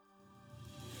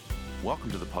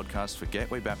Welcome to the podcast for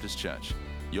Gateway Baptist Church.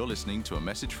 You're listening to a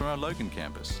message from our Logan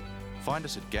campus. Find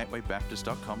us at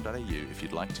gatewaybaptist.com.au if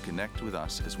you'd like to connect with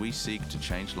us as we seek to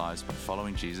change lives by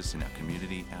following Jesus in our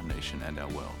community, our nation, and our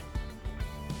world.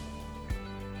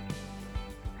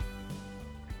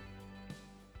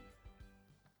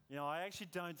 You know, I actually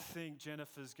don't think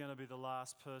Jennifer's going to be the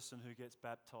last person who gets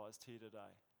baptised here today.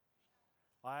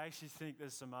 I actually think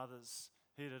there's some others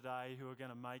here today who are going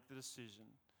to make the decision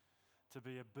to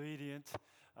be obedient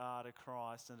to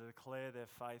Christ and to declare their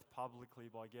faith publicly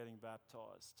by getting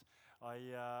baptised.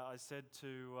 I said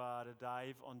to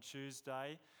Dave on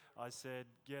Tuesday, I said,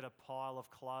 get a pile of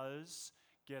clothes,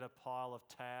 get a pile of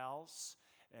towels,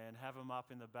 and have them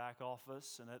up in the back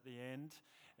office. And at the end,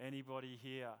 anybody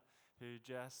here who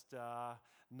just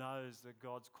knows that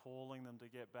God's calling them to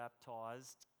get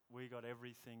baptised, we got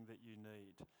everything that you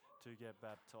need to get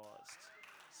baptised.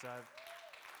 So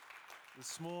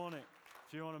this morning,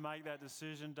 if you want to make that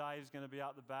decision, Dave's going to be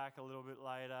up the back a little bit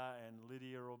later, and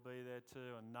Lydia will be there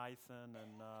too, and Nathan,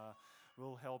 and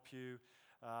we'll help you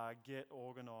get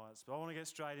organised. But I want to get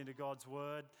straight into God's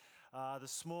Word.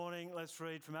 This morning, let's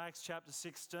read from Acts chapter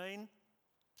 16,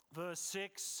 verse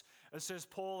 6. It says,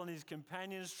 Paul and his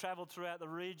companions travelled throughout the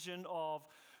region of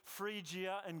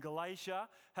Phrygia and Galatia,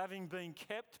 having been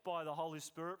kept by the Holy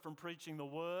Spirit from preaching the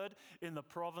word in the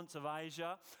province of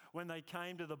Asia. When they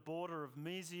came to the border of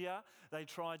Mysia, they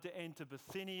tried to enter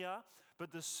Bithynia,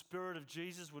 but the Spirit of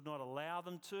Jesus would not allow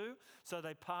them to. So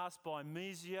they passed by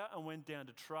Mysia and went down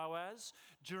to Troas.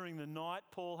 During the night,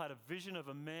 Paul had a vision of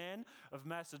a man of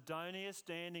Macedonia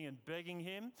standing and begging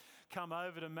him, come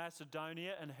over to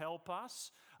Macedonia and help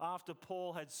us. After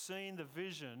Paul had seen the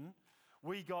vision,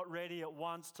 we got ready at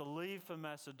once to leave for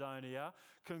Macedonia,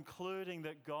 concluding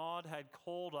that God had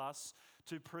called us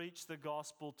to preach the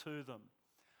gospel to them.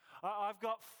 I've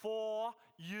got 4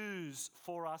 U's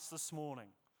for us this morning.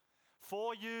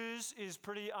 4 U's is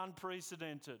pretty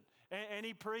unprecedented.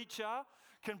 Any preacher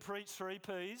can preach 3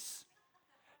 P's.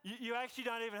 You actually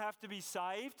don't even have to be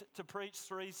saved to preach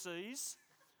 3 C's.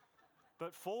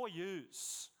 But 4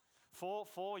 U's.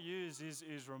 4 U's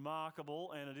is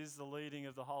remarkable, and it is the leading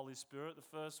of the Holy Spirit. The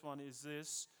first one is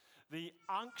this, the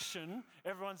unction.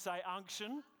 Everyone say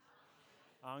unction.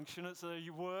 Unction, it's a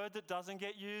word that doesn't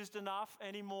get used enough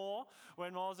anymore.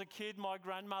 When I was a kid, my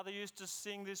grandmother used to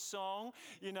sing this song,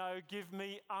 you know, give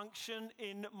me unction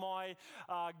in my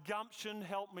gumption,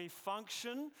 help me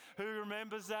function. Who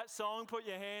remembers that song? Put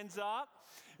your hands up.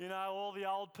 You know, all the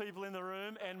old people in the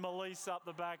room, and Melise up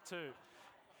the back too.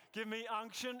 Give me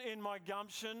unction in my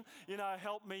gumption, you know,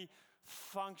 help me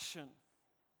function.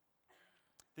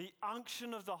 The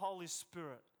unction of the Holy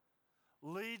Spirit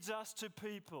leads us to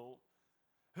people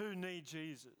who need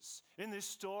Jesus. In this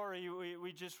story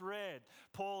we just read,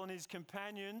 Paul and his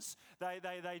companions, they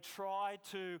try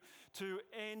to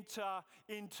enter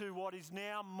into what is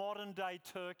now modern-day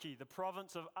Turkey, the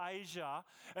province of Asia,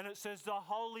 and it says the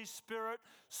Holy Spirit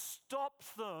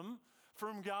stopped them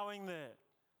from going there.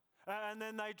 And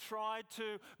then they tried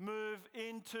to move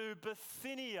into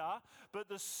Bithynia, but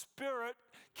the Spirit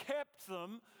kept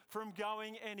them from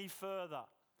going any further.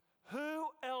 Who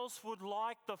else would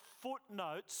like the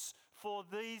footnotes for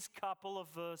these couple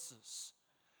of verses?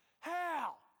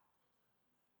 How?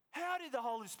 How did the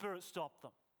Holy Spirit stop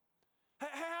them?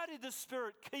 How did the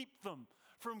Spirit keep them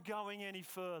from going any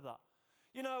further?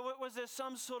 You know, was there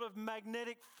some sort of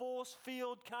magnetic force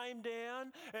field came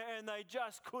down and they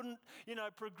just couldn't, you know,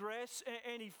 progress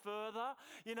any further?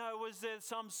 You know, was there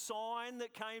some sign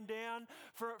that came down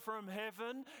from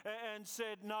heaven and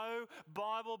said, no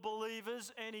Bible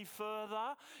believers any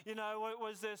further? You know,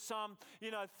 was there some,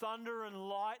 you know, thunder and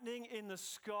lightning in the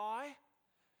sky?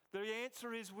 The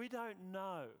answer is we don't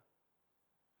know.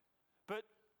 But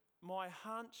my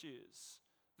hunch is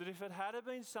that if it had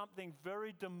been something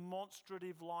very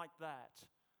demonstrative like that,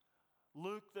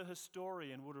 Luke the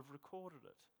historian would have recorded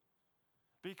it.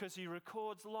 Because he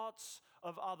records lots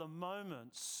of other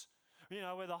moments, you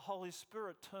know, where the Holy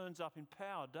Spirit turns up in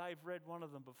power. Dave read one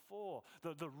of them before.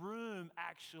 The room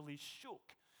actually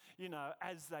shook, you know,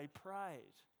 as they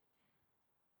prayed.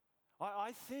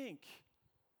 I think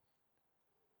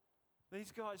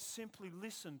these guys simply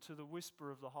listened to the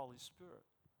whisper of the Holy Spirit.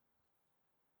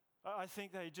 I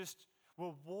think they just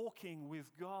were walking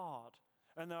with God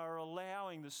and they were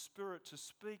allowing the Spirit to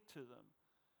speak to them.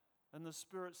 And the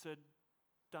Spirit said,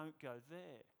 don't go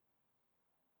there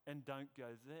and don't go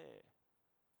there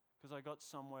because I got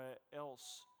somewhere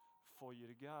else for you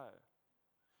to go.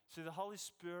 See, the Holy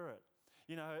Spirit,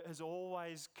 you know, has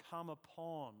always come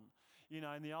upon, you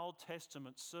know, in the Old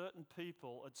Testament, certain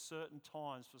people at certain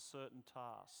times for certain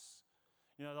tasks.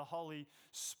 You know, the Holy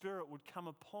Spirit would come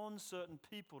upon certain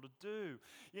people to do,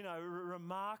 you know,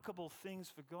 remarkable things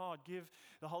for God.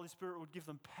 The Holy Spirit would give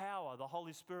them power. The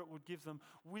Holy Spirit would give them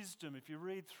wisdom. If you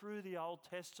read through the Old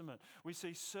Testament, we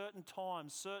see certain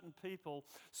times, certain people,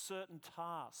 certain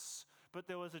tasks. But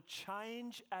there was a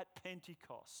change at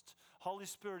Pentecost. Holy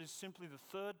Spirit is simply the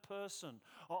third person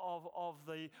of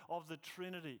the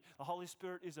Trinity. The Holy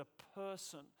Spirit is a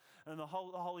person, and the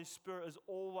Holy Spirit has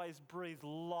always breathed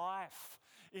life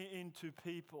into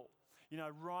people. You know,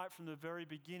 right from the very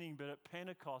beginning, but at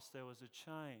Pentecost there was a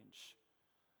change.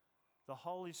 The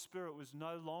Holy Spirit was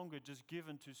no longer just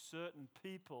given to certain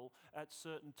people at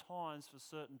certain times for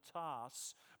certain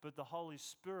tasks, but the Holy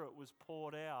Spirit was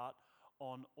poured out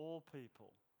on all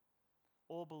people,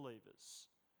 all believers,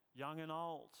 young and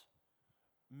old,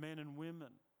 men and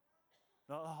women.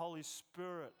 The Holy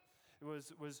Spirit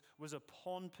was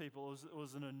upon people. It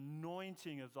was an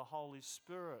anointing of the Holy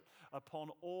Spirit upon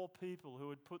all people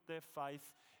who had put their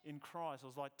faith in Christ. It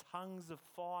was like tongues of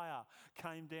fire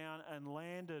came down and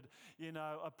landed, you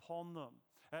know, upon them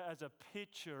as a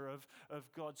picture of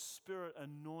God's Spirit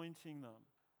anointing them.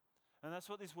 And that's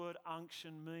what this word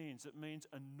unction means. It means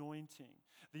anointing.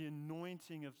 The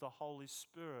anointing of the Holy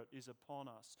Spirit is upon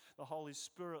us. The Holy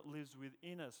Spirit lives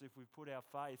within us if we put our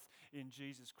faith in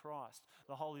Jesus Christ.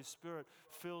 The Holy Spirit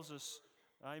fills us,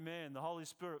 amen. The Holy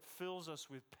Spirit fills us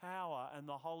with power, and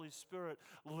the Holy Spirit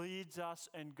leads us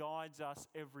and guides us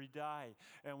every day.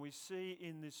 And we see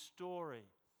in this story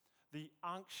the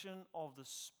unction of the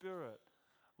Spirit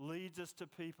leads us to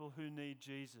people who need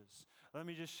Jesus. Let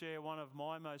me just share one of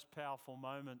my most powerful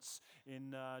moments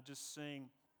in just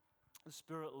seeing the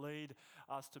Spirit lead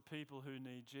us to people who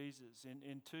need Jesus.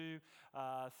 In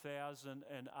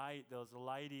 2008, there was a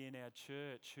lady in our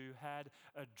church who had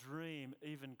a dream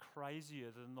even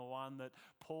crazier than the one that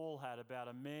Paul had about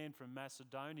a man from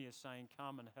Macedonia saying,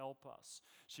 "Come and help us."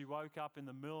 She woke up in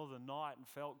the middle of the night and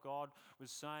felt God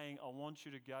was saying, "I want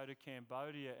you to go to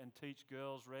Cambodia and teach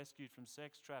girls rescued from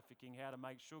sex trafficking how to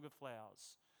make sugar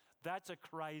flowers." That's a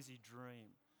crazy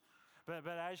dream. But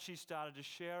as she started to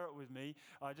share it with me,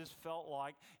 I just felt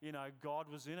like, you know, God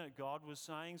was in it. God was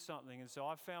saying something. And so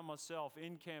I found myself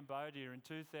in Cambodia in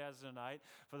 2008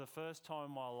 for the first time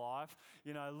in my life,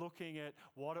 you know, looking at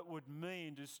what it would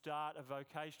mean to start a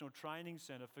vocational training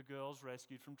centre for girls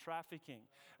rescued from trafficking.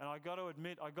 And I got to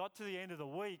admit, I got to the end of the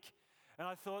week and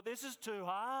I thought, this is too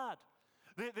hard.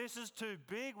 This is too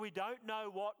big. We don't know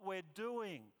what we're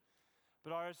doing.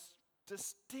 But I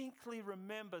distinctly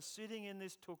remember sitting in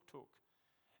this tuk-tuk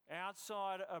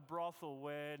outside a brothel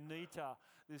where Nita,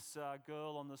 this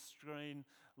girl on the screen,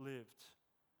 lived.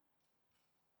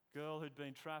 Girl who'd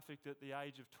been trafficked at the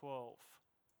age of 12.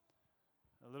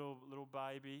 A little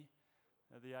baby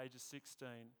at the age of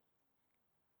 16.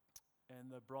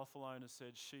 And the brothel owner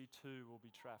said she too will be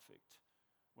trafficked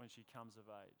when she comes of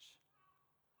age.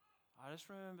 I just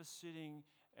remember sitting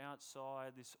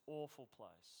outside this awful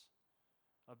place,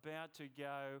 about to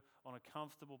go on a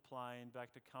comfortable plane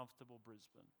back to comfortable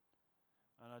Brisbane.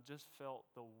 And I just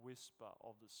felt the whisper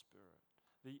of the Spirit,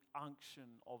 the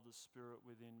unction of the Spirit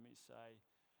within me say,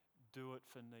 "Do it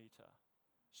for Nita.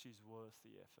 She's worth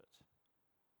the effort."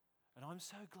 And I'm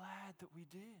so glad that we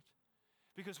did,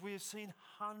 because we have seen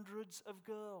hundreds of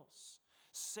girls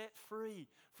set free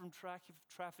from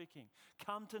trafficking,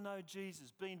 come to know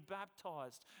Jesus, been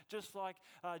baptized, just like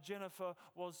Jennifer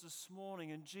was this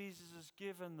morning. And Jesus has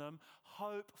given them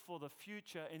hope for the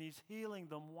future, and He's healing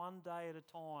them one day at a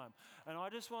time. And I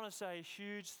just want to say a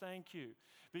huge thank you,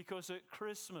 because at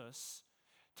Christmas,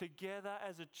 together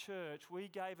as a church, we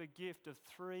gave a gift of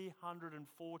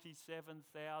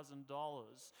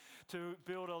 $347,000 to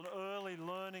build an early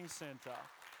learning centre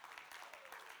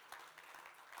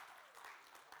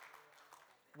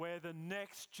where the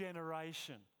next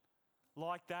generation,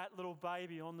 like that little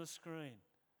baby on the screen,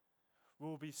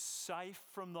 will be safe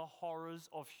from the horrors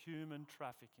of human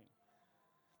trafficking.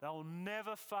 They'll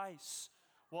never face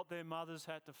what their mothers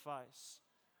had to face.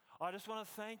 I just want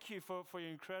to thank you for your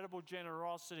incredible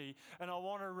generosity, and I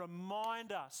want to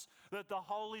remind us that the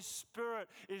Holy Spirit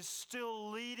is still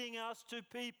leading us to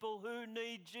people who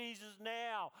need Jesus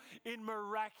now in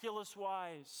miraculous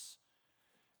ways.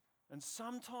 And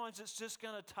sometimes it's just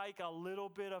going to take a little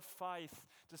bit of faith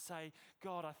to say,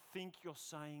 "God, I think you're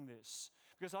saying this."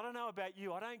 Because I don't know about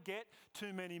you, I don't get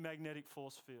too many magnetic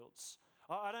force fields.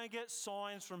 I don't get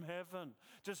signs from heaven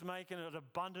just making it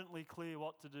abundantly clear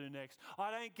what to do next. I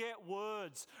don't get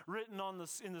words written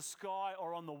in the sky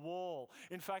or on the wall.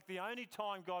 In fact, the only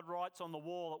time God writes on the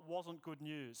wall, it wasn't good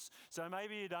news. So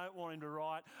maybe you don't want Him to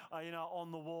write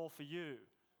on the wall for you.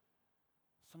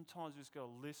 Sometimes we just got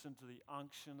to listen to the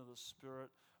unction of the Spirit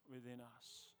within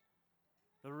us.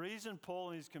 The reason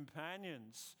Paul and his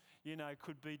companions,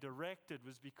 could be directed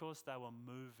was because they were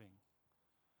moving.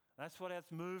 That's what our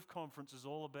Move conference is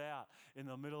all about in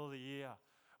the middle of the year.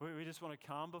 We just want to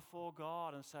come before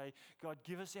God and say, God,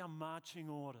 give us our marching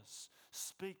orders.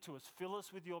 Speak to us. Fill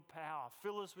us with your power.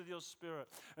 Fill us with your Spirit.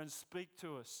 And speak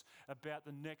to us about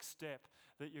the next step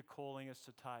that you're calling us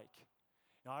to take.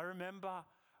 Now, I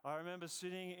remember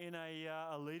sitting in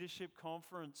a leadership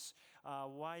conference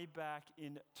way back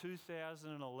in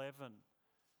 2011.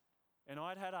 And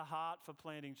I'd had a heart for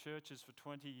planting churches for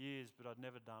 20 years, but I'd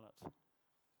never done it.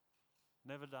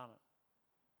 Never done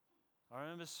it. I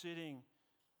remember sitting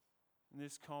in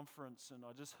this conference and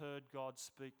I just heard God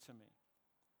speak to me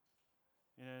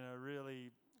in a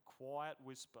really quiet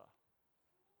whisper.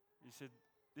 He said,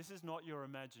 "This is not your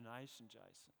imagination,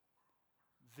 Jason.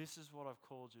 This is what I've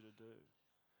called you to do."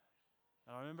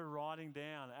 And I remember writing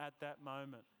down at that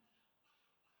moment,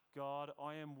 God,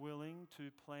 I am willing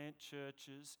to plant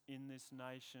churches in this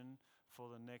nation for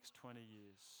the next 20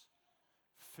 years.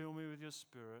 Fill me with your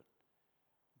Spirit.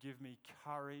 Give me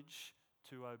courage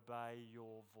to obey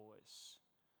your voice.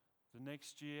 The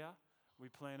next year, we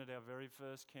planted our very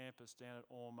first campus down at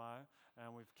Ormeau,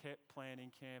 and we've kept planting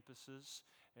campuses.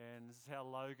 And this is how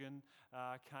Logan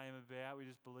came about. We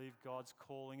just believe God's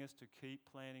calling us to keep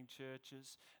planting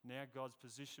churches. Now God's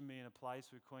positioned me in a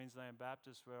place with Queensland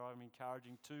Baptist where I'm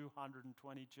encouraging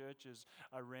 220 churches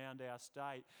around our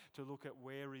state to look at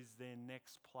where is their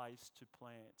next place to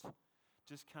plant.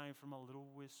 Just came from a little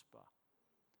whisper.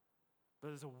 But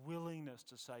there's a willingness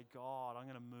to say, God, I'm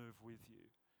going to move with you.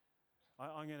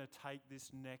 I'm going to take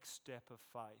this next step of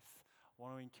faith. I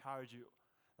want to encourage you.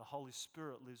 The Holy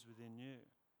Spirit lives within you.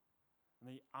 And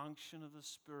the unction of the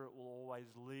Spirit will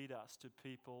always lead us to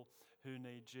people who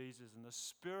need Jesus. And the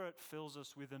Spirit fills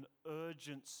us with an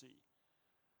urgency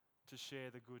to share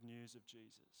the good news of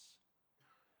Jesus.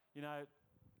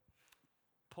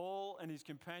 Paul and his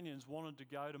companions wanted to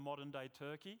go to modern-day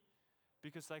Turkey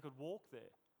because they could walk there.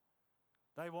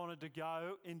 They wanted to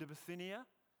go into Bithynia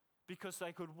because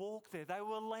they could walk there. They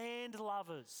were land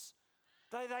lovers.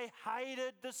 They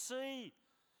hated the sea.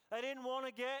 They didn't want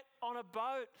to get on a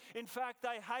boat. In fact,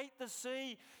 they hate the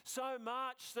sea so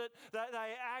much that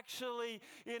they actually,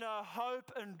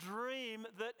 hope and dream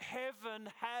that heaven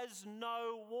has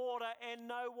no water and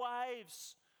no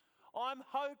waves. I'm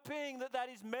hoping that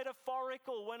is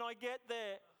metaphorical when I get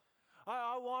there.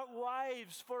 I want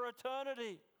waves for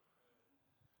eternity.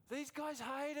 These guys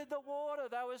hated the water.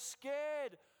 They were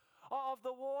scared of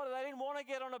the water. They didn't want to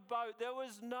get on a boat. There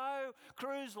was no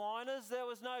cruise liners. There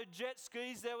was no jet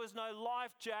skis. There was no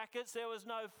life jackets. There was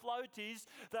no floaties.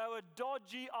 They were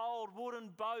dodgy old wooden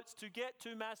boats. To get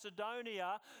to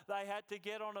Macedonia, they had to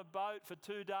get on a boat for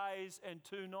 2 days and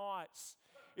 2 nights.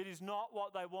 It is not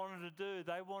what they wanted to do.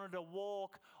 They wanted to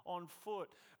walk on foot.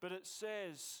 But it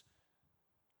says,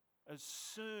 as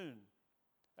soon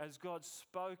as God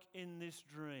spoke in this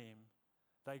dream,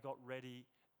 they got ready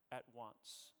at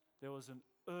once. There was an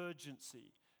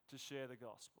urgency to share the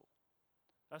gospel.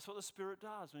 That's what the Spirit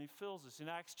does when He fills us. In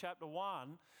Acts chapter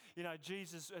 1,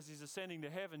 Jesus, as He's ascending to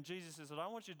heaven, Jesus says, I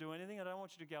don't want you to do anything. I don't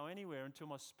want you to go anywhere until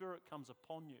my Spirit comes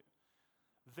upon you.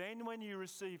 Then when you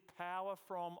receive power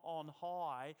from on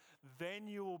high, then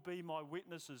you will be my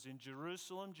witnesses in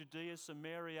Jerusalem, Judea,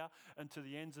 Samaria, and to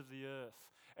the ends of the earth.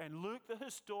 And Luke the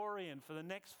historian, for the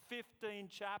next 15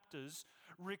 chapters,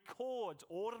 records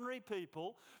ordinary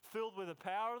people filled with the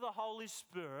power of the Holy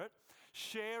Spirit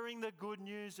sharing the good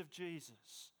news of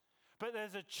Jesus. But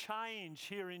there's a change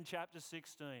here in chapter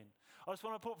 16. I just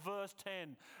want to put verse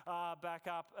 10 back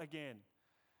up again.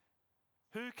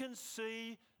 Who can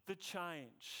see the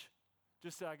change?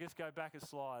 Just, go back a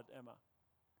slide, Emma.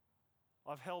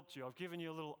 I've helped you. I've given you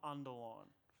a little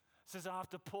underline. It says,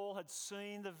 after Paul had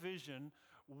seen the vision,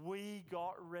 we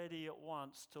got ready at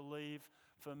once to leave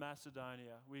for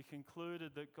Macedonia. We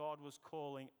concluded that God was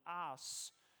calling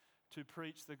us to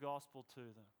preach the gospel to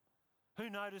them. Who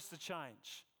noticed the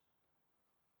change?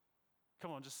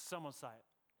 Come on, just someone say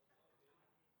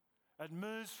it. It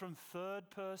moves from third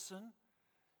person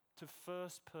to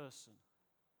first person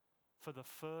for the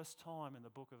first time in the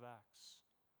book of Acts.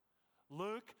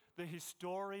 Luke, the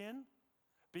historian,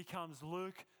 becomes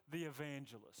Luke, the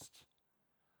evangelist.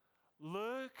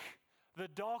 Luke, the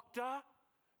doctor,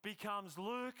 becomes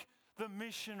Luke, the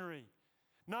missionary.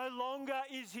 No longer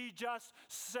is he just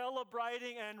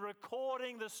celebrating and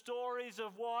recording the stories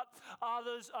of what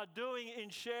others are doing in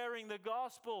sharing the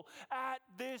gospel. At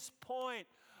this point,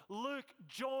 Luke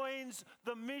joins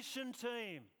the mission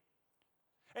team.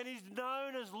 And he's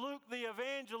known as Luke the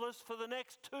Evangelist for the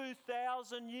next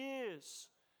 2,000 years.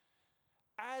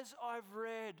 As I've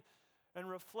read and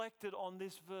reflected on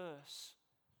this verse,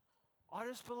 I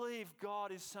just believe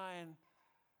God is saying,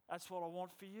 that's what I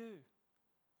want for you.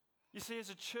 You see, as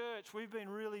a church, we've been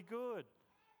really good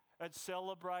at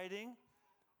celebrating,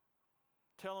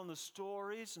 telling the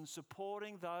stories and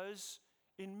supporting those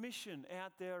in mission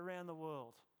out there around the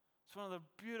world. It's one of the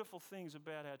beautiful things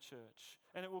about our church,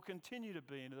 and it will continue to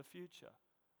be into the future.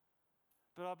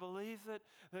 But I believe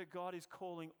that God is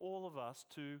calling all of us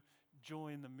to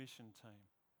join the mission team,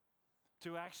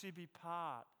 to actually be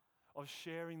part of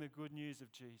sharing the good news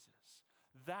of Jesus.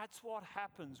 That's what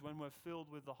happens when we're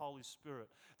filled with the Holy Spirit.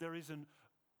 There is an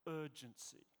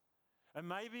urgency. And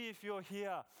maybe if you're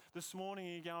here this morning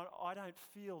and you're going, I don't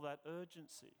feel that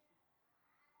urgency.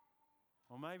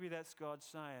 Or maybe that's God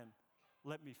saying,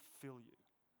 let me fill you.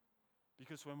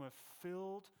 Because when we're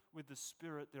filled with the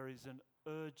Spirit, there is an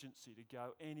urgency to go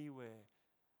anywhere,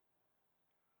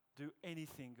 do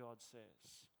anything God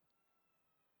says.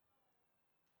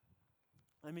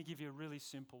 Let me give you a really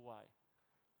simple way.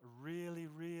 A really,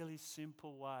 really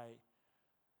simple way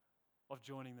of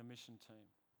joining the mission team.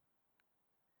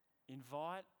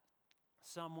 Invite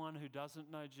someone who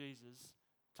doesn't know Jesus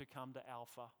to come to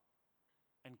Alpha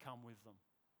and come with them.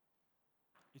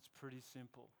 It's pretty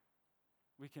simple.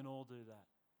 We can all do that.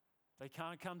 They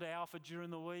can't come to Alpha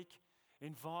during the week.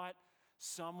 Invite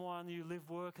someone you live,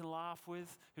 work and laugh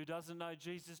with who doesn't know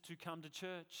Jesus to come to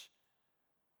church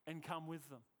and come with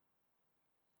them.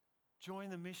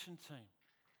 Join the mission team.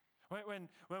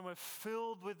 When we're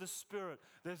filled with the Spirit,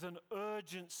 there's an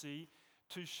urgency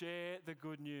to share the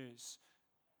good news.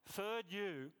 Third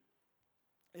U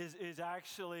is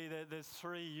actually, there's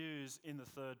 3 U's in the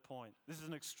third point. This is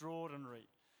an extraordinary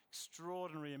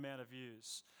amount of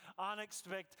U's.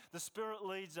 The Spirit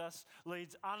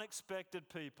leads unexpected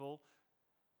people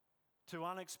to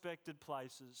unexpected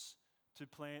places to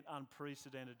plant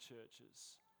unprecedented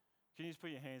churches. Can you just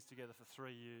put your hands together for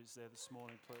 3 U's there this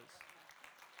morning, please?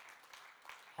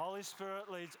 Holy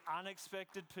Spirit leads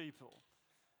unexpected people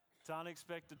to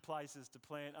unexpected places to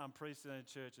plant unprecedented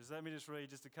churches. Let me just read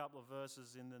just a couple of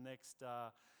verses in the next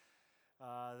part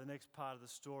of the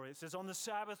story. It says, on the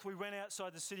Sabbath we went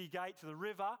outside the city gate to the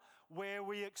river where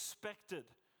we expected.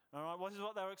 All right, this is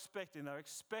what they were expecting. They were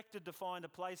expected to find a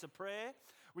place of prayer.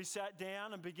 We sat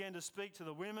down and began to speak to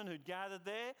the women who'd gathered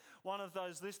there. One of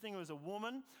those listening was a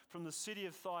woman from the city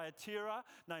of Thyatira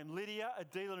named Lydia, a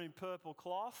dealer in purple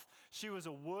cloth. She was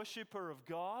a worshipper of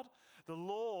God. The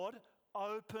Lord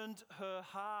opened her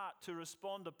heart to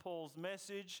respond to Paul's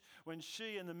message. When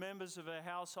she and the members of her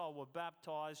household were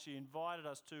baptized, she invited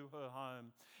us to her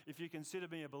home. If you consider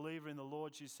me a believer in the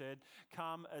Lord, she said,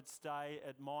 come and stay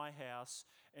at my house.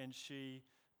 And she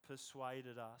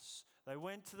persuaded us. They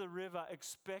went to the river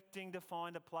expecting to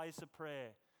find a place of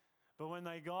prayer. But when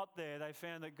they got there, they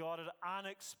found that God had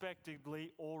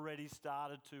unexpectedly already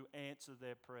started to answer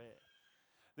their prayer.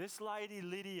 This lady,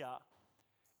 Lydia,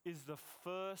 is the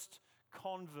first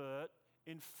convert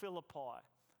in Philippi.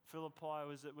 Philippi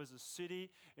was a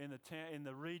city in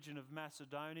the region of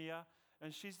Macedonia,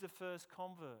 and she's the first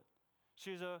convert.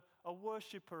 She's a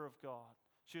worshipper of God.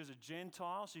 She was a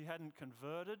Gentile. She hadn't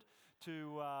converted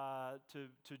to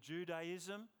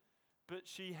Judaism, but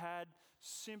she had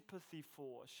sympathy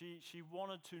for. She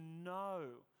wanted to know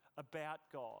about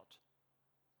God.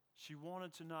 She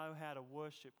wanted to know how to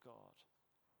worship God.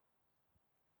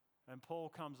 And Paul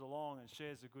comes along and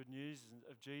shares the good news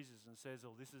of Jesus and says,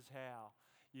 oh, this is how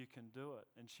you can do it.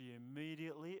 And she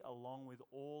immediately, along with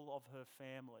all of her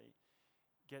family,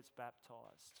 gets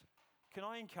baptized. Can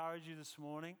I encourage you this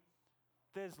morning?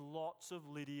 There's lots of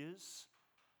Lydias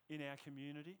in our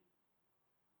community.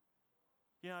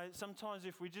 You know, sometimes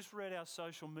if we just read our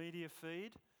social media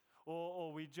feed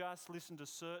or we just listen to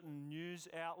certain news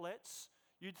outlets,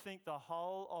 you'd think the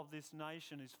whole of this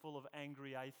nation is full of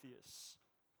angry atheists.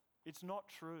 It's not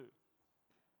true.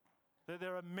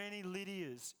 There are many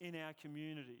Lydias in our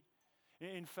community.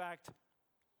 In fact,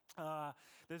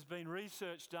 there's been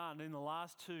research done in the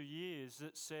last 2 years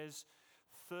that says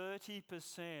 30%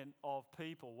 of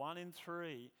people, 1 in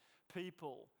 3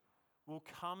 people, will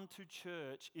come to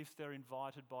church if they're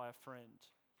invited by a friend.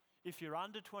 If you're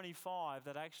under 25,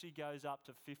 that actually goes up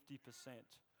to 50%.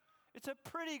 It's a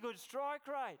pretty good strike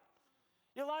rate.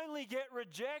 You'll only get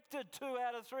rejected 2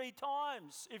 out of 3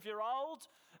 times if you're old,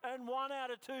 and 1 out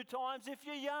of 2 times if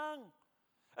you're young.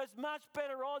 It's much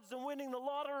better odds than winning the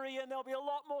lottery, and there'll be a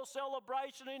lot more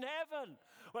celebration in heaven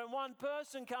when one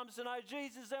person comes to know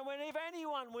Jesus than if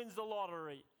anyone wins the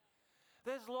lottery.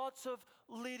 There's lots of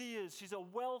Lydias. She's a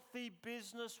wealthy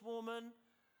businesswoman,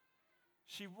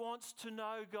 She wants to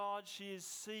know God. She is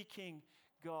seeking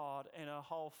God, and her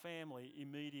whole family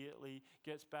immediately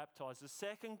gets baptized. The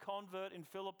second convert in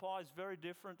Philippi is very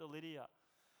different to Lydia.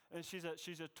 And she's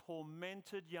a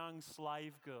tormented young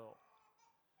slave girl.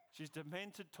 She's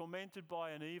tormented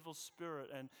by an evil spirit,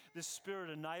 and this spirit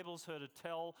enables her to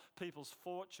tell people's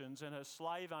fortunes, and her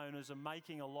slave owners are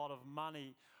making a lot of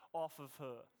money off of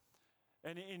her.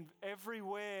 And in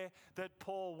everywhere that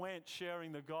Paul went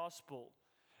sharing the gospel,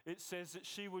 it says that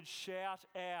she would shout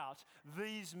out,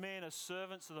 "These men are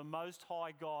servants of the Most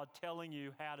High God telling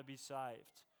you how to be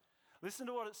saved." Listen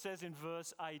to what it says in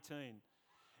verse 18.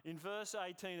 In verse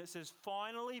 18 it says,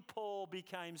 "Finally Paul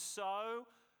became so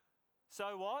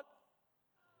what?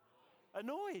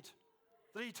 Annoyed.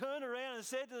 That he turned around and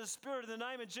said to the spirit, 'In the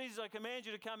name of Jesus, I command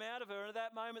you to come out of her.' And at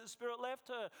that moment the spirit left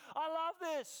her." I love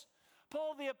this.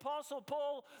 Paul the Apostle,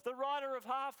 Paul the writer of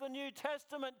half the New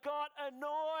Testament, got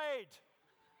annoyed.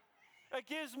 It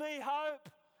gives me hope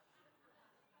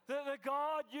that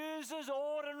God uses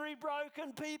ordinary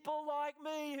broken people like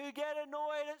me who get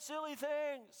annoyed at silly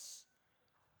things.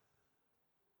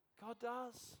 God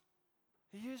does.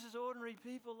 He uses ordinary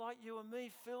people like you and me,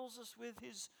 fills us with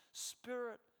His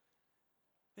Spirit.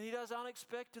 And He does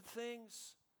unexpected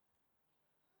things.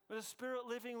 With a Spirit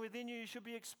living within you, you should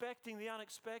be expecting the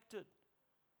unexpected.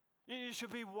 You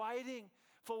should be waiting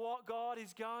for what God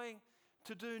is going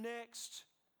to do next.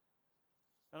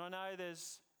 And I know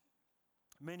there's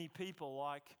many people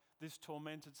like this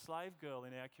tormented slave girl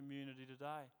in our community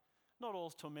today. Not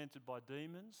all tormented by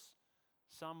demons,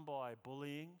 some by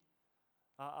bullying,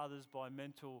 others by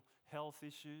mental health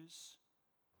issues,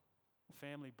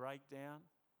 family breakdown,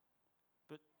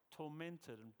 but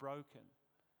tormented and broken.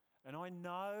 And I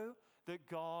know that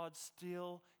God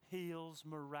still heals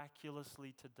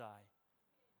miraculously today.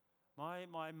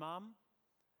 My mum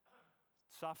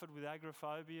suffered with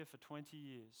agoraphobia for 20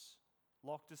 years,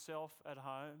 locked herself at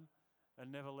home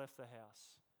and never left the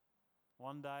house.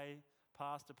 One day,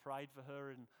 Pastor prayed for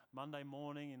her in Monday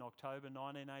morning in October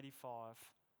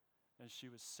 1985, and she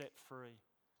was set free.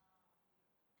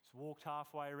 She's walked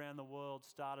halfway around the world,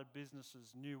 started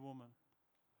businesses, new woman.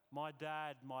 My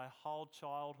dad, my whole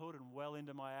childhood and well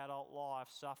into my adult life,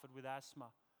 suffered with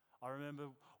asthma. I remember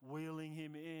wheeling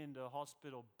him into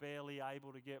hospital, barely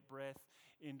able to get breath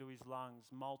into his lungs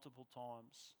multiple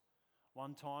times.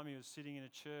 One time he was sitting in a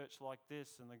church like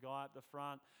this, and the guy at the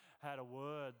front had a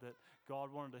word that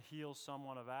God wanted to heal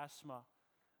someone of asthma.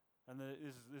 And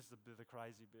this is the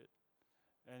crazy bit.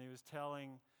 And he was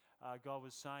telling, God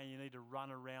was saying, you need to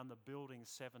run around the building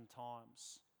 7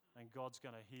 times, and God's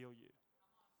going to heal you.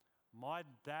 My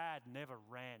dad never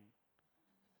ran,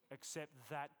 except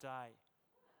that day.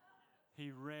 He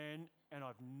ran, and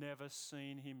I've never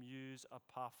seen him use a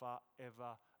puffer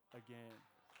ever again.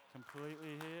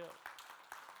 Completely healed.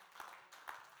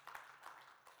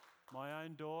 My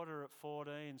own daughter at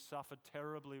 14 suffered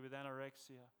terribly with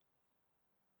anorexia.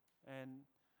 And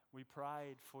we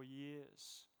prayed for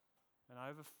years. And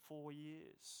over 4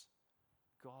 years,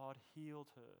 God healed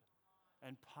her.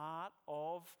 And part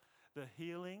of the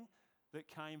healing that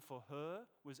came for her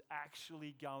was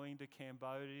actually going to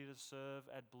Cambodia to serve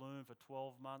at Bloom for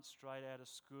 12 months straight out of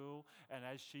school. And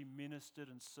as she ministered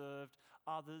and served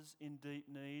others in deep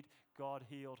need, God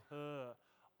healed her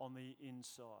on the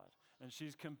inside. And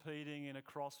she's competing in a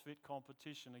CrossFit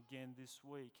competition again this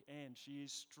week. And she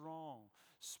is strong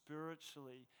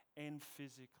spiritually and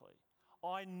physically.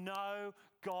 I know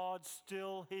God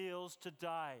still heals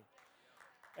today.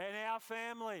 And our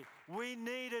family, we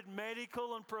needed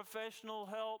medical and professional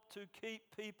help to keep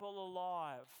people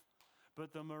alive.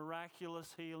 But the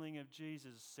miraculous healing of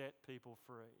Jesus set people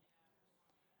free.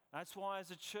 That's why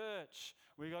as a church,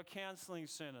 we got counselling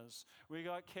centres, we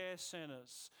got care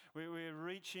centres. We're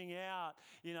reaching out,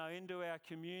 into our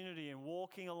community and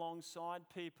walking alongside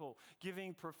people,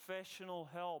 giving professional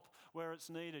help where it's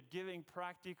needed, giving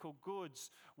practical goods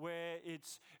where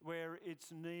it's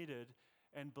needed,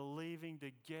 and believing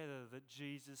together that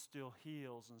Jesus still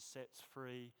heals and sets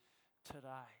free today.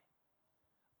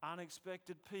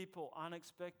 Unexpected people,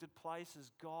 unexpected places.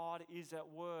 God is at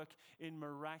work in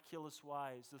miraculous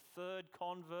ways. The third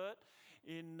convert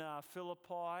in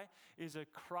Philippi is a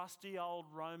crusty old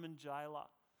Roman jailer.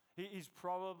 He's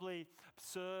probably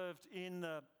served in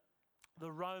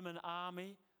the Roman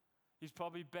army. He's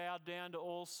probably bowed down to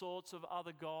all sorts of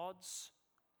other gods.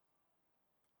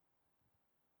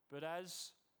 But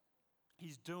as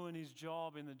he's doing his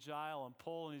job in the jail, and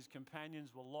Paul and his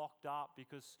companions were locked up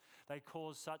because they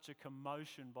caused such a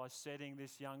commotion by setting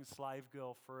this young slave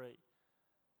girl free.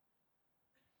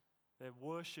 They're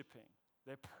worshipping.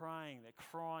 They're praying, they're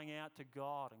crying out to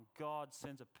God, and God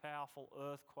sends a powerful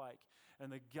earthquake,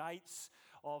 and the gates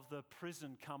of the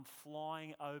prison come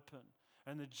flying open,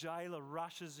 and the jailer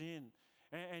rushes in,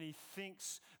 and he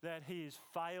thinks that he has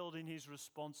failed in his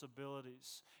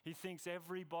responsibilities. He thinks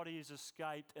everybody has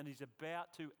escaped, and he's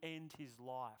about to end his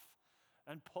life.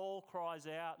 And Paul cries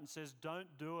out and says, don't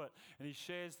do it. And he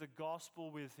shares the gospel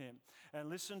with him.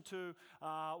 And listen to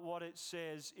what it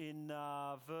says in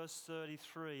verse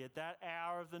 33. At that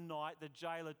hour of the night, the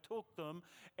jailer took them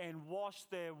and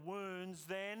washed their wounds.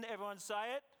 Then, everyone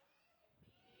say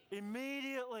it?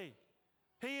 Immediately.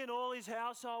 He and all his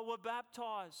household were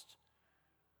baptized.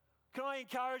 Can I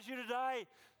encourage you today?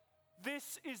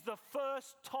 This is the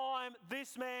first time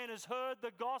this man has heard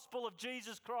the gospel of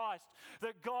Jesus Christ,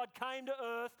 that God came to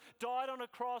earth, died on a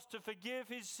cross to forgive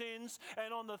his sins,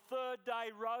 and on the third day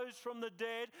rose from the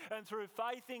dead, and through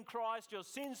faith in Christ your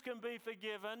sins can be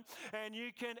forgiven and you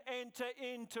can enter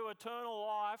into eternal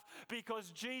life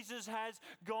because Jesus has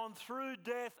gone through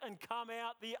death and come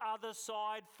out the other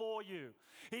side for you.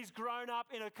 He's grown up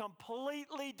in a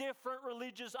completely different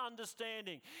religious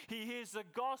understanding. He hears the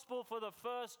gospel for the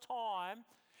first time,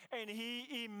 and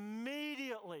he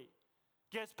immediately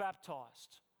gets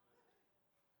baptized.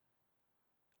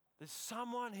 There's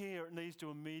someone here that needs to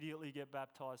immediately get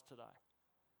baptized today.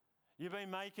 You've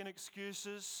been making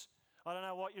excuses. I don't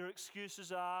know what your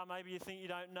excuses are. Maybe you think you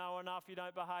don't know enough, you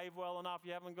don't behave well enough,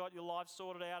 you haven't got your life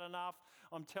sorted out enough.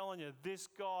 I'm telling you, this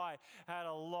guy had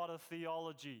a lot of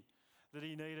theology that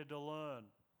he needed to learn.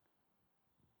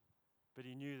 But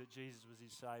he knew that Jesus was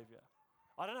his Saviour.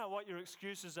 I don't know what your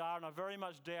excuses are, and I very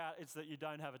much doubt it's that you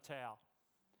don't have a towel.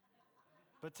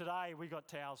 But today, we got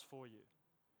towels for you.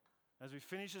 As we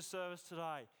finish the service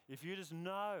today, if you just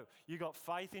know you got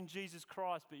faith in Jesus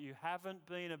Christ, but you haven't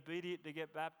been obedient to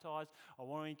get baptized, I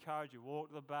want to encourage you, walk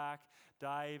to the back.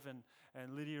 Dave and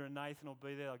Lydia and Nathan will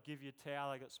be there. They'll give you a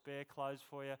towel. They've got spare clothes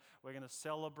for you. We're going to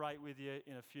celebrate with you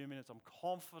in a few minutes. I'm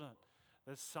confident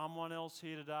there's someone else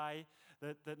here today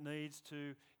that needs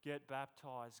to get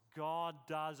baptized. God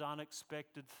does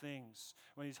unexpected things.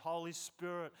 When his Holy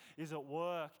Spirit is at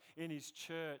work in his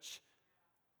church,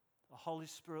 the Holy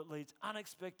Spirit leads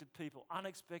unexpected people,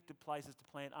 unexpected places to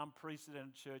plant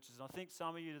unprecedented churches. And I think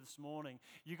some of you this morning,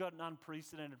 you got an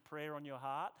unprecedented prayer on your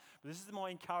heart. But this is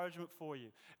my encouragement for you.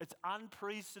 It's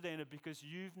unprecedented because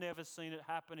you've never seen it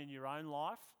happen in your own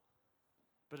life,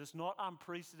 but it's not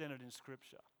unprecedented in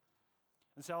Scripture.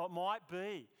 And so it might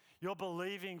be you're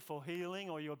believing for healing,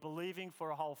 or you're believing for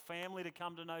a whole family to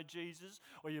come to know Jesus,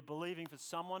 or you're believing for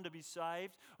someone to be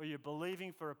saved, or you're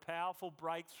believing for a powerful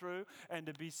breakthrough and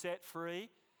to be set free,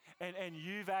 and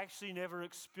you've actually never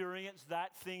experienced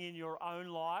that thing in your own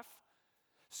life.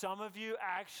 Some of you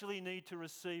actually need to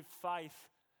receive faith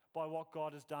by what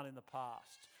God has done in the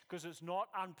past, because it's not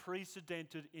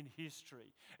unprecedented in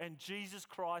history. And Jesus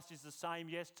Christ is the same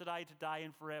yesterday, today,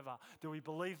 and forever. Do we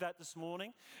believe that this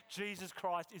morning? Jesus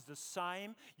Christ is the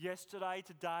same yesterday,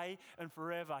 today, and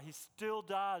forever. He still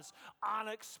does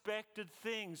unexpected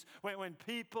things when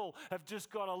people have just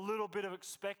got a little bit of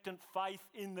expectant faith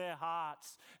in their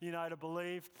hearts, to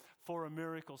believe for a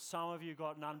miracle. Some of you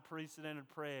got an unprecedented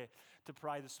prayer to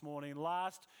pray this morning.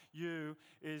 Last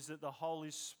is that the Holy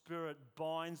Spirit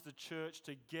binds the church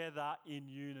together in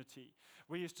unity.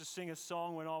 We used to sing a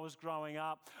song when I was growing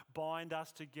up, "Bind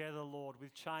us together, Lord,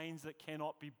 with chains that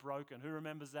cannot be broken." Who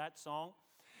remembers that song?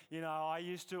 I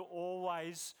used to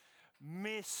always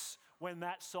miss when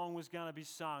that song was going to be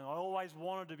sung. I always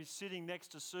wanted to be sitting next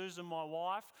to Susan, my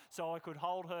wife, so I could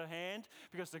hold her hand,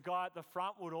 because the guy at the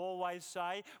front would always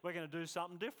say, "We're going to do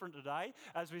something different today.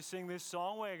 As we sing this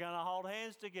song, we're going to hold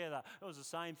hands together." It was the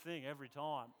same thing every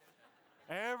time.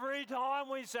 Every time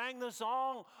we sang the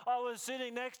song, I was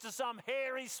sitting next to some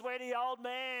hairy, sweaty old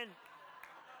man.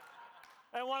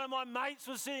 And one of my mates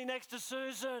was sitting next to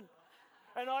Susan.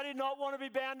 And I did not want to be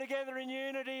bound together in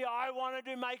unity. I wanted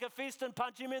to make a fist and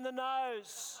punch him in the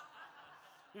nose.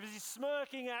 He was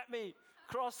smirking at me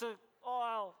across the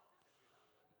aisle.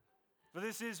 But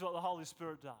this is what the Holy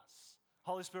Spirit does.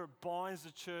 Holy Spirit binds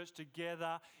the church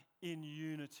together in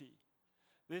unity.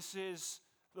 This is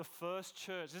the first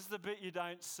church. This is the bit you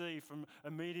don't see from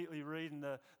immediately reading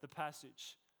the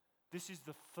passage. This is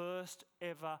the first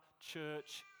ever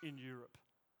church in Europe.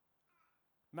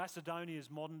 Macedonia is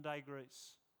modern-day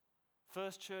Greece.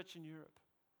 First church in Europe.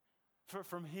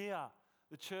 From here,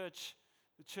 the church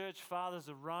fathers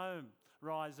of Rome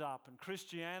rise up, and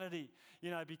Christianity,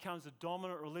 becomes the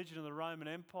dominant religion of the Roman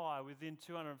Empire within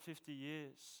 250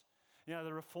 years. You know,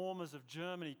 the reformers of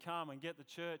Germany come and get the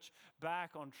church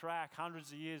back on track.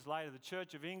 Hundreds of years later, the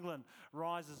Church of England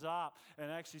rises up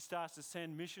and actually starts to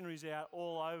send missionaries out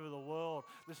all over the world.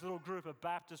 This little group of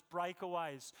Baptist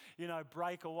breakaways,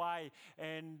 break away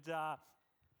and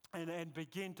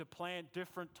begin to plant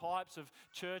different types of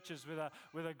churches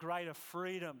with a greater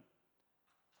freedom.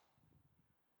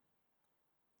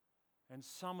 And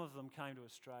some of them came to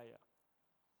Australia.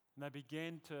 And they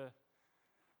began to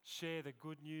share the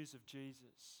good news of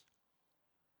Jesus.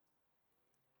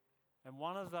 And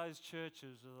one of those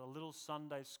churches was a little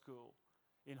Sunday school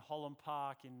in Holland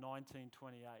Park in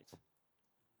 1928.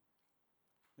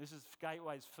 This is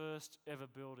Gateway's first ever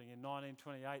building. In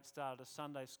 1928, started a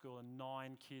Sunday school and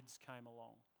 9 kids came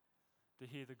along to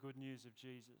hear the good news of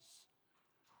Jesus.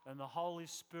 And the Holy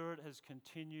Spirit has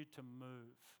continued to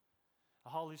move.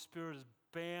 The Holy Spirit has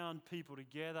bound people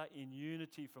together in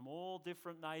unity from all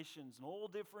different nations and all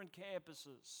different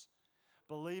campuses,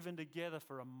 believing together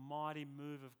for a mighty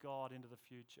move of God into the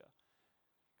future.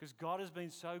 Because God has been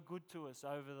so good to us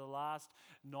over the last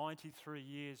 93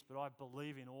 years, but I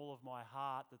believe in all of my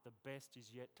heart that the best is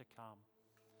yet to come.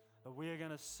 That we are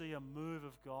going to see a move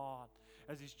of God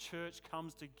as His church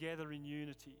comes together in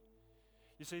unity.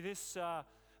 You see,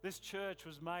 this church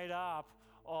was made up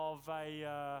of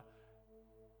a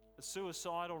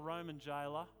suicidal Roman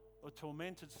jailer, a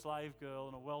tormented slave girl,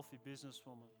 and a wealthy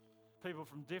businesswoman. People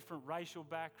from different racial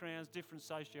backgrounds, different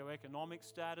socioeconomic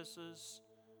statuses,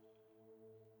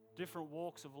 different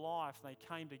walks of life. They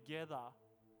came together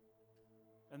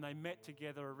and they met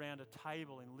together around a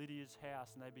table in Lydia's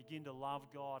house, and they began to love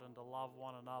God and to love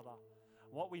one another.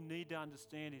 What we need to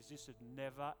understand is this had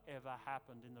never ever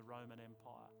happened in the Roman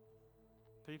Empire.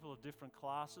 People of different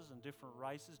classes and different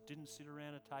races didn't sit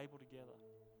around a table together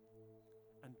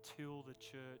until the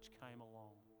church came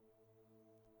along.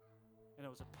 And it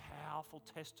was a powerful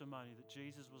testimony that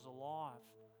Jesus was alive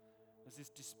as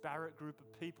this disparate group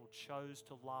of people chose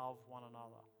to love one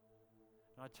another.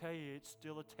 And I tell you, it's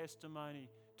still a testimony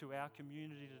to our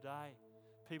community today.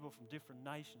 People from different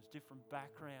nations, different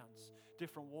backgrounds,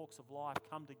 different walks of life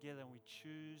come together, and we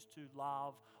choose to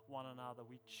love one another.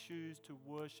 We choose to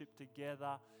worship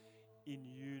together in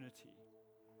unity.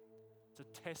 It's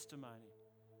a testimony.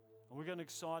 And we've got an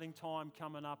exciting time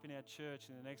coming up in our church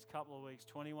in the next couple of weeks,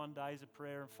 21 days of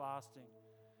prayer and fasting.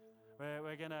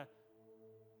 We're going to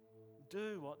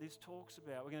do what this talks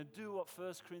about. We're going to do what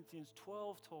 1 Corinthians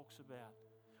 12 talks about.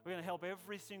 We're going to help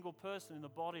every single person in the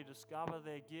body discover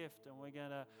their gift, and we're going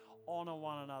to honor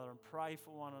one another and pray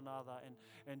for one another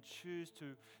and choose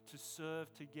to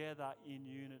serve together in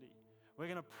unity. We're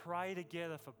going to pray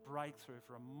together for breakthrough,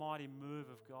 for a mighty move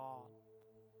of God.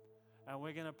 And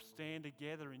we're going to stand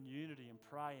together in unity and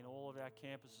pray in all of our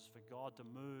campuses for God to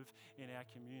move in our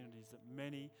communities, that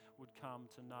many would come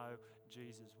to know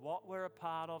Jesus. What we're a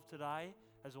part of today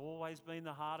has always been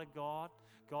the heart of God.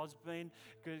 God's been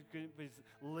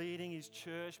leading His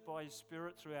church by His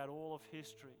Spirit throughout all of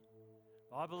history.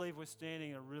 I believe we're standing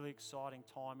in a really exciting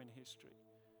time in history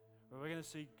where we're going to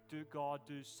see God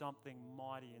do something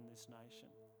mighty in this nation.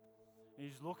 And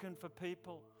He's looking for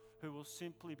people who will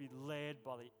simply be led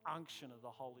by the unction of the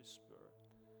Holy Spirit.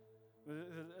 With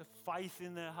a faith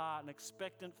in their heart, an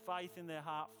expectant faith in their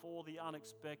heart for the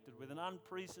unexpected, with an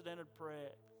unprecedented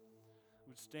prayer,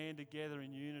 would stand together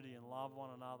in unity and love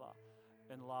one another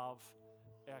and love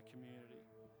our community.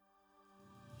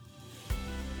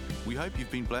 We hope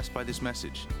you've been blessed by this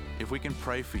message. If we can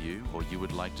pray for you, or you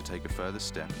would like to take a further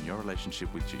step in your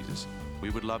relationship with Jesus,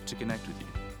 we would love to connect with you.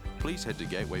 Please head to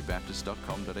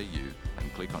gatewaybaptist.com.au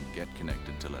and click on Get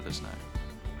Connected to let us know.